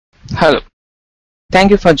Hello,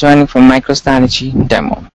 thank you for joining for MicroStrategy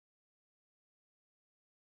demo.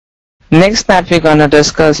 Next that we're going to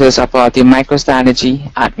discuss is about the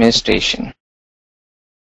MicroStrategy Administration.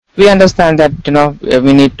 We understand that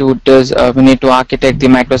we need to architect the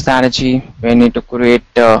MicroStrategy. We need to create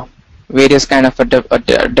various kind of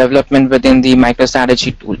development within the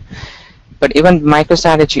MicroStrategy tool. But even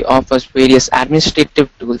MicroStrategy offers various administrative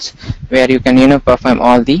tools where you can perform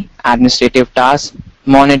all the administrative tasks,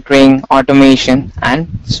 monitoring, automation, and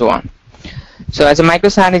so on. So as a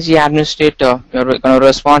MicroStrategy administrator, you're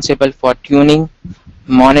responsible for tuning,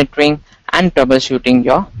 monitoring, and troubleshooting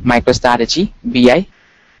your MicroStrategy BI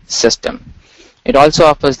system. It also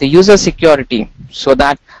offers the user security so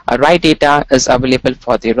that a right data is available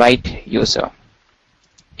for the right user.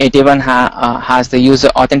 It even has the user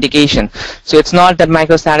authentication. So it's not that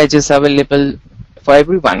MicroStrategy is available for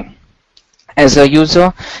everyone. As a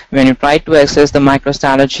user, when you try to access the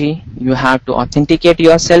MicroStrategy, you have to authenticate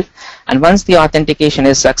yourself, and once the authentication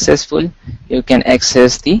is successful, you can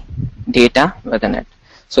access the data within it.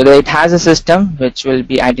 So that it has a system which will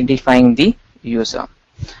be identifying the user.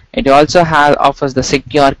 It also offers the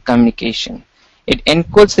secure communication. It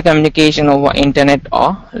encodes the communication over internet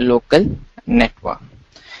or local network.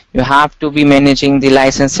 You have to be managing the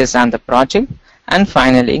licenses and the project, and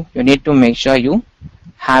finally you need to make sure you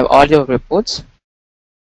have all your reports.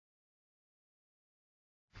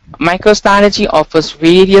 MicroStrategy offers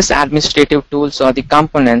various administrative tools or the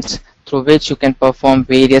components through which you can perform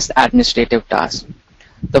various administrative tasks.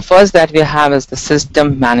 The first that we have is the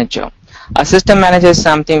system manager. A system manager is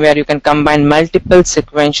something where you can combine multiple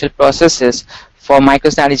sequential processes for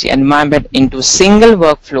MicroStrategy environment into single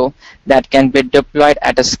workflow that can be deployed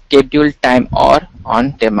at a scheduled time or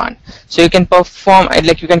on demand. So you can perform,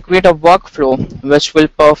 like you can create a workflow which will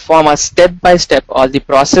perform a step-by-step all the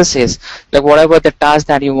processes, like whatever the task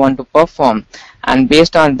that you want to perform, and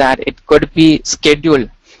based on that it could be scheduled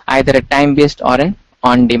either a time-based or an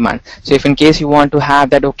on demand. So if in case you want to have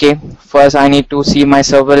that, okay, first I need to see my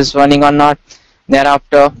server is running or not,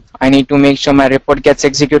 thereafter I need to make sure my report gets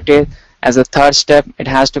executed. As a third step, it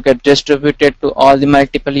has to get distributed to all the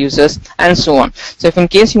multiple users, and so on. So if in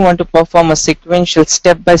case you want to perform a sequential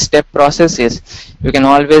step-by-step processes, you can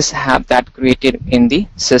always have that created in the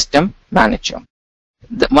system manager.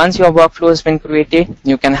 Once your workflow has been created,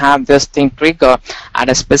 you can have this thing trigger at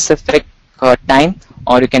a specific time,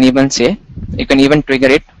 or you can even trigger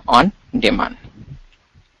it on demand.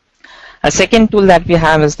 A second tool that we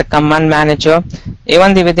have is the command manager.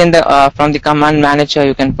 Even from the command manager,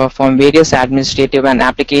 you can perform various administrative and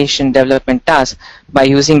application development tasks by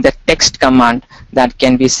using the text command that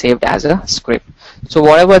can be saved as a script. So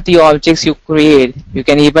whatever the objects you create, you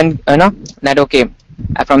can even from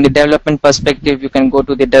the development perspective, you can go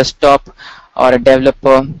to the desktop or a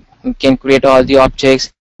developer. You can create all the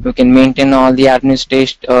objects. You can maintain all the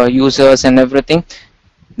administration users and everything.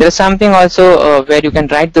 There's something also where you can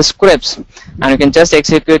write the scripts, and you can just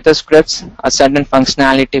execute the scripts. A certain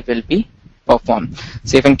functionality will be performed.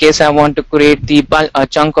 So if in case I want to create a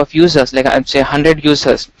chunk of users, like I'd say 100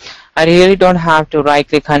 users, I really don't have to right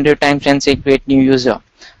click 100 times and say create new user,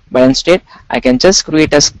 but instead I can just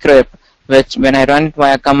create a script which when I run it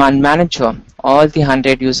via command manager, all the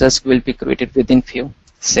 100 users will be created within few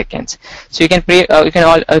seconds. So you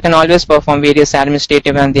can always perform various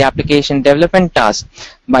administrative and the application development tasks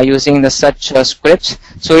by using such scripts.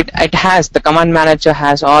 So the command manager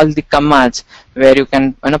has all the commands where you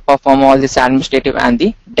can perform all this administrative and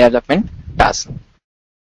the development tasks.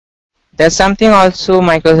 There's something also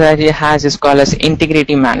MicroStrategy has is called as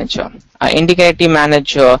integrity manager. Integrity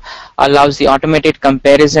manager allows the automated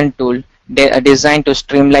comparison tool designed to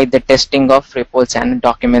streamline the testing of reports and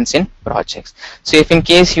documents in projects. So if in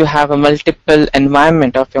case you have a multiple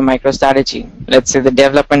environment of your MicroStrategy, let's say the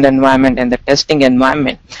development environment and the testing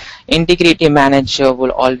environment, integrity manager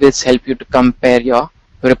will always help you to compare your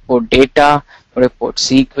report data, report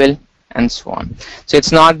SQL, and so on. So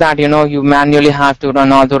it's not that you manually have to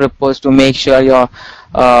run all the reports to make sure your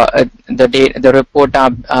the report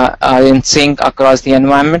are in sync across the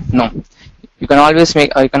environment. No. You can always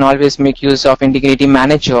make use of integrity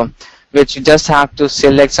manager, which you just have to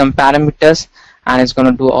select some parameters and it's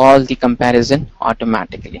going to do all the comparison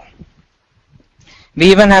automatically.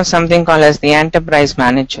 We even have something called as the enterprise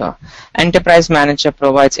manager. Enterprise manager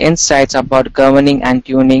provides insights about governing and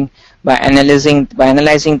tuning by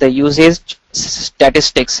analyzing the usage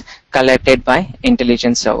statistics collected by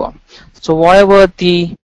intelligence server. So whatever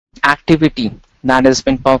the activity that has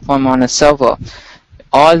been performed on a server,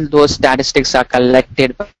 all those statistics are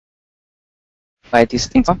collected by these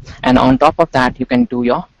things, and on top of that you can do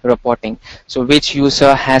your reporting. So which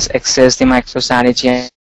user has accessed the MicroStrategy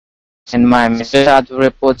environment, which are the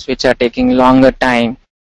reports which are taking longer time,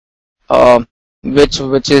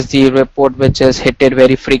 which is the report which is hitted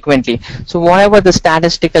very frequently. So whatever the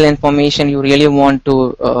statistical information you really want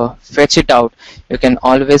to fetch it out, you can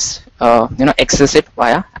always access it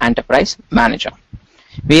via Enterprise Manager.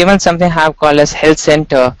 We even something have called as Health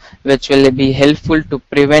Center, which will be helpful to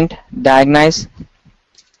prevent, diagnose,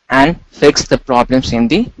 and fix the problems in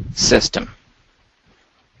the system.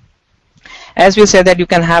 As we said that you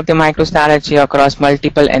can have the MicroStrategy across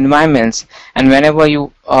multiple environments, and whenever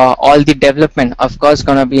you all the development of course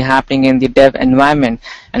gonna be happening in the dev environment,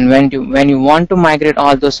 and when you want to migrate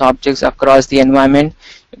all those objects across the environment,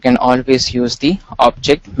 you can always use the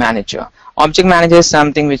Object Manager. Object Manager is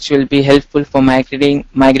something which will be helpful for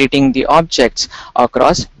migrating the objects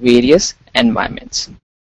across various environments.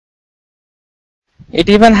 It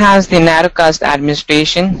even has the narrowcast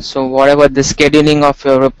administration, so whatever the scheduling of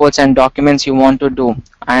your reports and documents you want to do,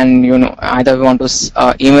 and either you want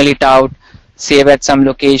to email it out, save at some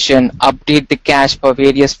location, update the cache for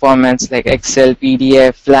various formats like Excel,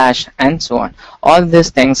 PDF, Flash, and so on. All these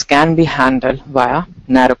things can be handled via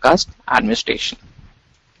narrowcast administration.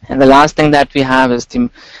 And the last thing that we have is the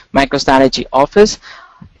MicroStrategy Office,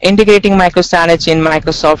 integrating MicroStrategy in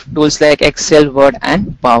Microsoft tools like Excel, Word,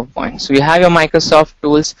 and PowerPoint. So you have your Microsoft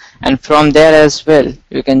tools, and from there as well,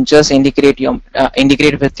 you can just integrate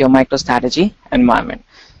with your MicroStrategy environment.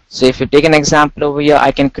 So if you take an example over here,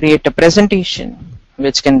 I can create a presentation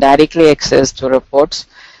which can directly access to reports,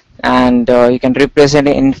 and you can represent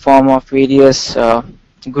it in form of various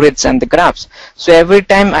grids and the graphs. So every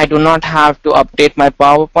time I do not have to update my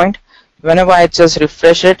PowerPoint, whenever I just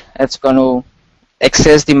refresh it, it's going to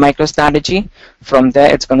access the MicroStrategy. From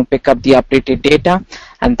there it's going to pick up the updated data,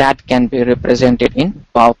 and that can be represented in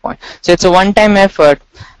PowerPoint. So it's a one-time effort,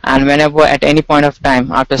 and whenever at any point of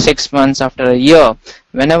time, after 6 months, after a year,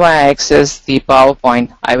 whenever I access the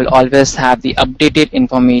PowerPoint, I will always have the updated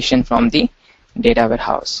information from the data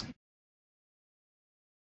warehouse.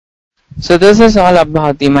 So this is all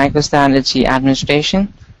about the MicroStrategy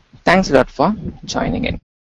administration. Thanks a lot for joining in.